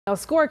Now,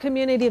 SCORE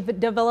Community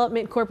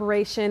Development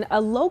Corporation,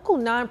 a local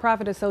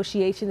nonprofit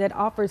association that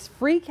offers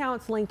free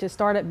counseling to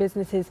startup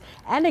businesses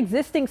and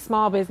existing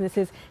small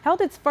businesses,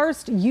 held its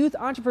first youth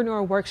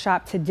entrepreneur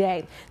workshop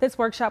today. This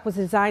workshop was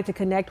designed to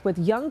connect with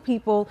young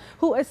people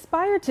who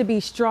aspire to be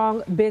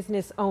strong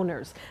business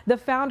owners. The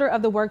founder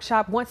of the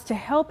workshop wants to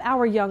help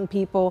our young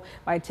people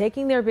by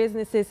taking their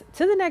businesses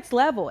to the next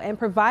level and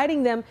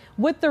providing them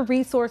with the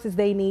resources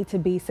they need to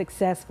be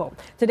successful.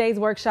 Today's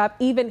workshop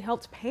even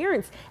helped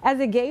parents as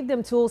it gave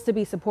them tools to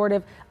be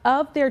supportive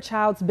of their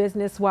child's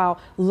business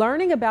while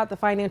learning about the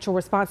financial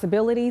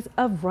responsibilities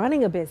of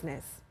running a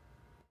business.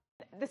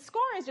 The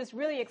SCORE is just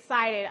really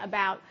excited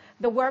about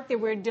the work that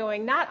we're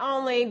doing, not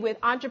only with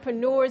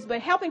entrepreneurs,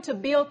 but helping to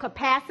build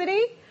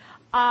capacity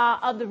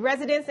of the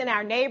residents in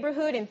our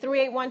neighborhood in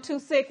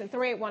 38126 and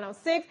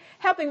 38106,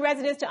 helping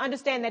residents to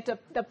understand that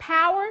the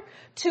power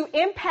to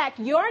impact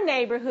your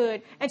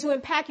neighborhood and to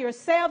impact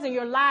yourselves and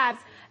your lives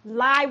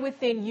lie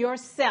within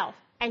yourself.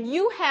 And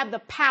you have the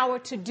power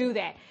to do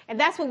that. And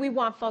that's what we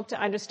want folk to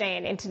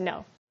understand and to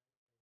know.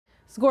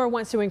 SCORE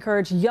wants to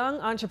encourage young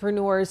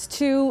entrepreneurs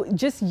to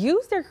just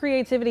use their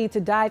creativity to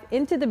dive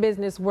into the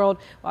business world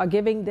while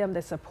giving them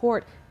the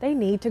support they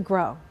need to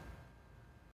grow.